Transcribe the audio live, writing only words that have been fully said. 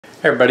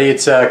Hey everybody,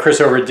 it's Chris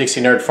over at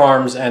Dixie Nerd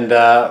Farms, and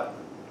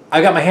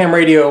I got my ham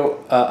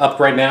radio up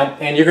right now,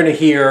 and you're going to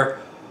hear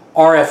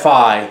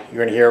RFI. You're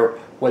going to hear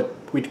what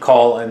we'd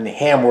call in the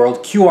ham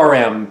world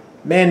QRM,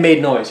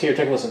 man-made noise. Here,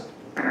 take a listen.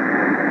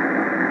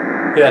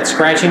 Hear that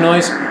scratching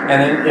noise?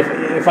 And then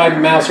if I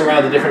mouse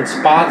around the different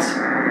spots,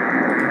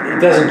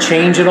 it doesn't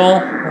change at all,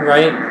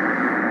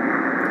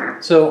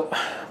 right? So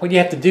what you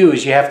have to do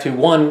is you have to,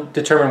 one,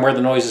 determine where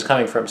the noise is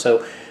coming from.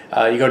 So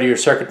you go to your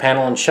circuit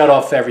panel and shut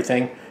off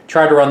everything.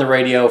 Try to run the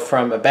radio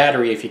from a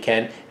battery if you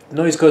can. If the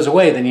noise goes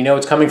away, then you know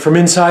it's coming from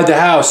inside the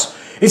house.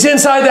 It's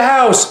inside the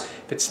house!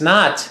 If it's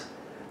not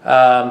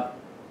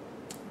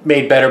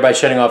made better by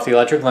shutting off the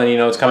electric, then you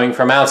know it's coming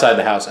from outside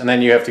the house. And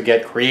then you have to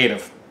get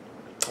creative.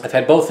 I've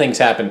had both things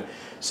happen.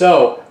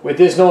 So, with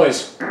this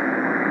noise,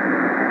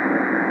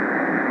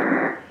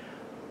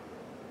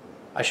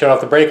 I shut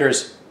off the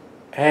breakers,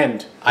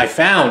 and I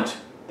found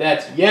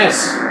that,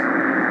 yes,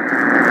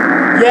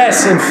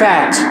 in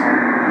fact,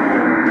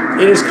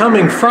 it is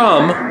coming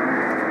from,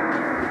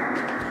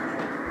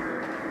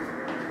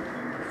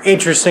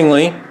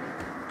 interestingly,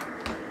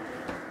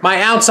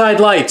 my outside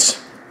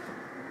lights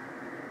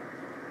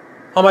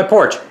on my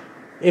porch.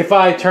 If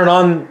I turn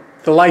on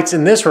the lights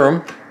in this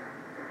room,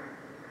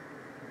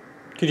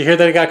 did you hear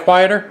that it got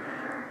quieter?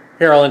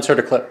 Here, I'll insert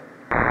a clip.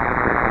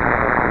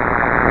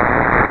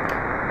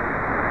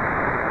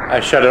 I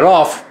shut it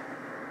off.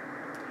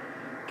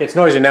 Gets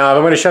noisy. Now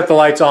I'm going to shut the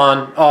lights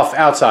off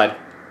outside.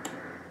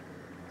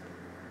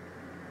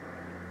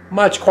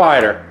 Much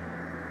quieter.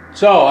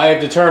 So I have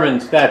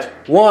determined that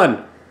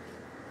one,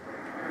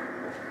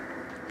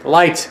 the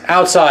light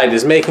outside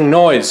is making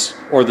noise,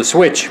 or the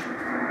switch.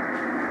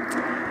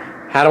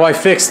 How do I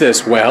fix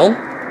this? Well,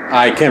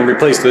 I can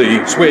replace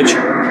the switch.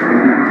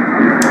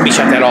 Let me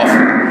shut that off.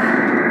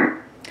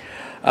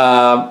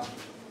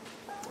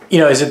 You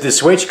know, is it the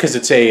switch? Because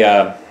it's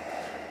a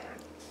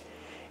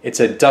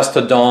dusk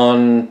to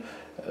dawn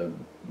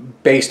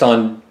based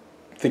on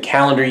the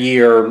calendar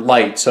year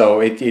light, so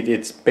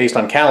it's based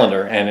on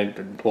calendar, and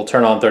it will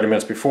turn on 30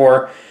 minutes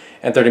before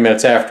and 30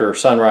 minutes after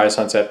sunrise,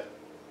 sunset.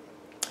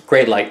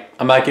 Great light.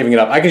 I'm not giving it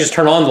up. I can just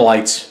turn on the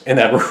lights in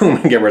that room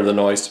and get rid of the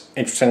noise,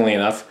 interestingly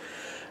enough.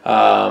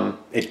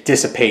 It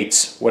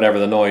dissipates whatever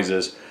the noise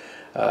is.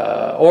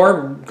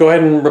 Or go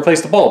ahead and replace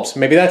the bulbs.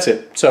 Maybe that's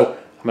it. So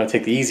I'm going to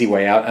take the easy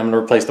way out. I'm going to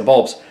replace the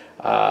bulbs.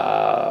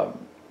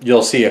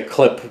 You'll see a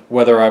clip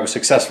whether I was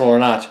successful or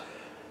not.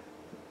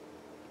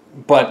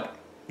 But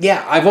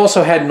yeah, I've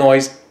also had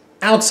noise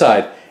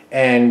outside,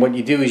 and what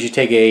you do is you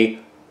take a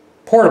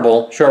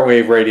portable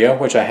shortwave radio,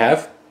 which I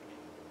have,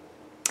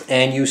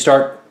 and you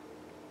start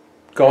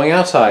going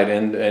outside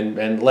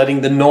and letting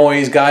the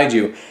noise guide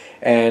you.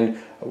 And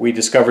we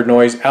discovered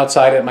noise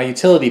outside at my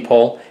utility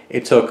pole.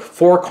 It took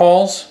 4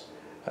 calls,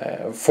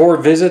 4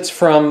 visits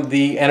from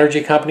the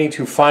energy company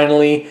to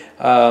finally,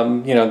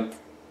 you know,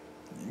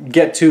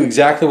 get to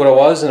exactly what it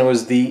was, and it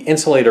was the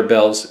insulator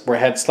bells where it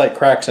had slight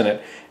cracks in it,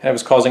 and it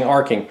was causing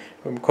arcing.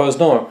 It caused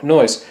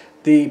noise.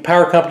 The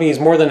power company is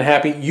more than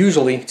happy,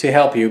 usually, to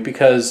help you,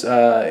 because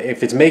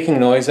if it's making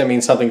noise, that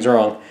means something's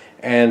wrong,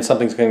 and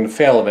something's going to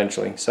fail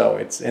eventually. So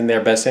it's in their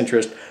best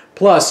interest.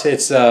 Plus,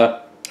 it's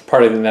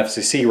part of an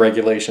FCC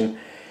regulation.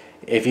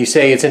 If you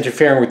say it's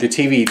interfering with your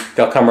TV,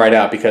 they'll come right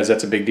out, because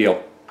that's a big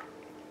deal.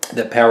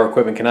 The power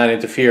equipment cannot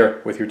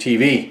interfere with your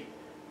TV.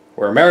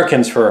 We're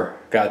Americans, for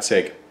God's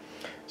sake.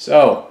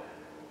 So,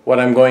 what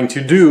I'm going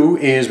to do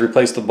is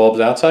replace the bulbs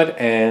outside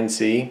and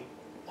see,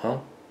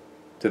 well,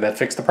 did that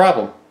fix the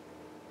problem?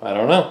 I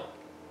don't know.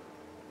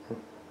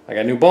 I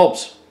got new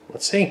bulbs.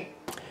 Let's see.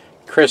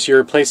 Chris, you're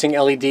replacing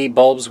LED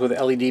bulbs with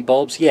LED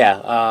bulbs?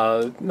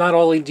 Yeah, not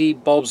all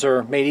LED bulbs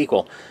are made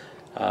equal.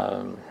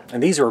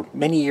 And these are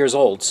many years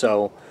old,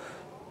 so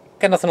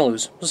got nothing to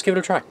lose. Let's give it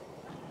a try. I'm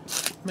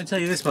going to tell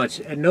you this much.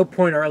 At no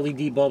point are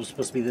LED bulbs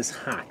supposed to be this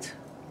hot.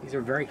 These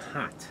are very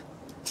hot.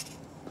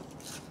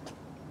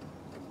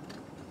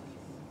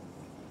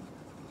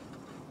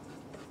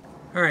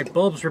 Alright,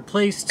 bulbs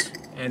replaced,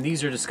 and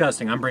these are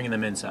disgusting. I'm bringing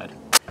them inside.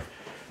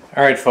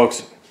 Alright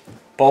folks,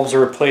 bulbs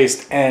are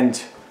replaced,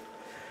 and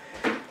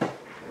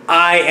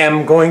I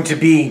am going to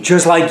be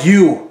just like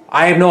you.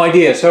 I have no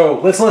idea,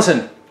 so let's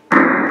listen.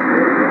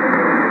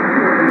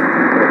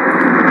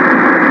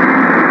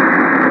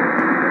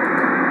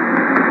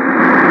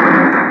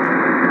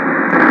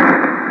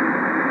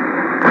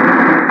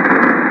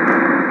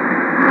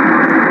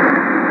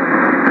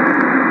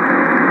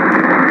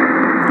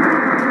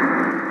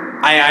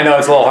 I know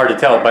it's a little hard to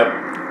tell, but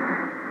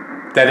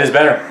that is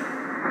better.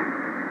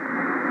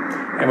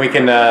 And we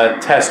can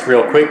test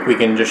real quick. We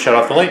can just shut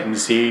off the light and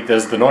see,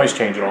 does the noise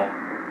change at all.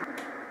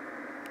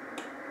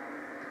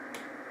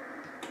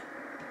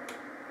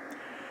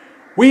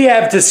 We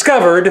have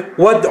discovered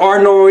what our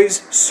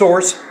noise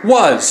source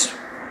was.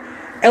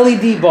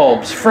 LED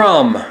bulbs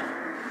from,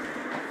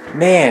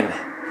 man,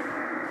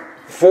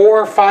 4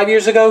 or 5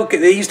 years ago.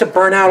 They used to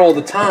burn out all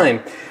the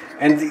time.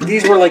 And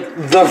these were like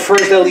the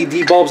first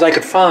LED bulbs I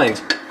could find.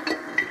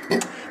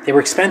 They were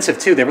expensive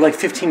too. They were like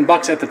 15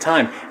 bucks at the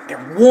time.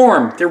 they're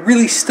warm. They're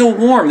really still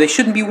warm. They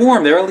shouldn't be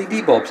warm. They're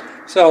LED bulbs.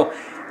 So,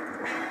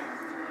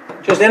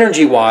 just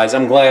energy-wise,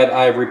 I'm glad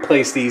I've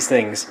replaced these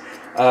things.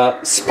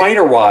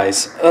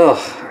 Spider-wise,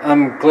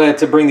 I'm glad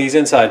to bring these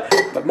inside.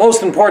 But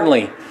most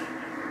importantly,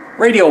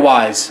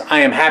 radio-wise, I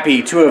am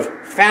happy to have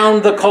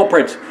found the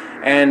culprit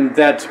and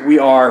that we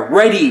are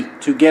ready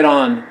to get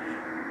on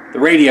the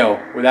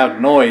radio without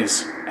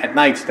noise at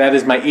night. That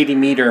is my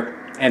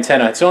 80-meter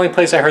antenna. It's the only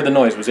place I heard the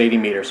noise was 80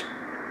 meters.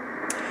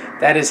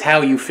 That is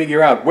how you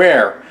figure out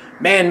where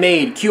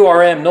man-made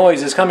QRM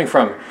noise is coming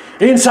from.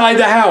 Inside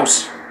the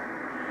house.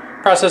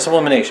 Process of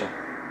elimination.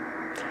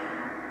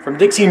 From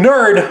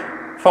Dixieland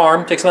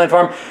Farm, take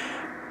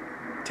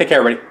care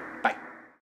everybody.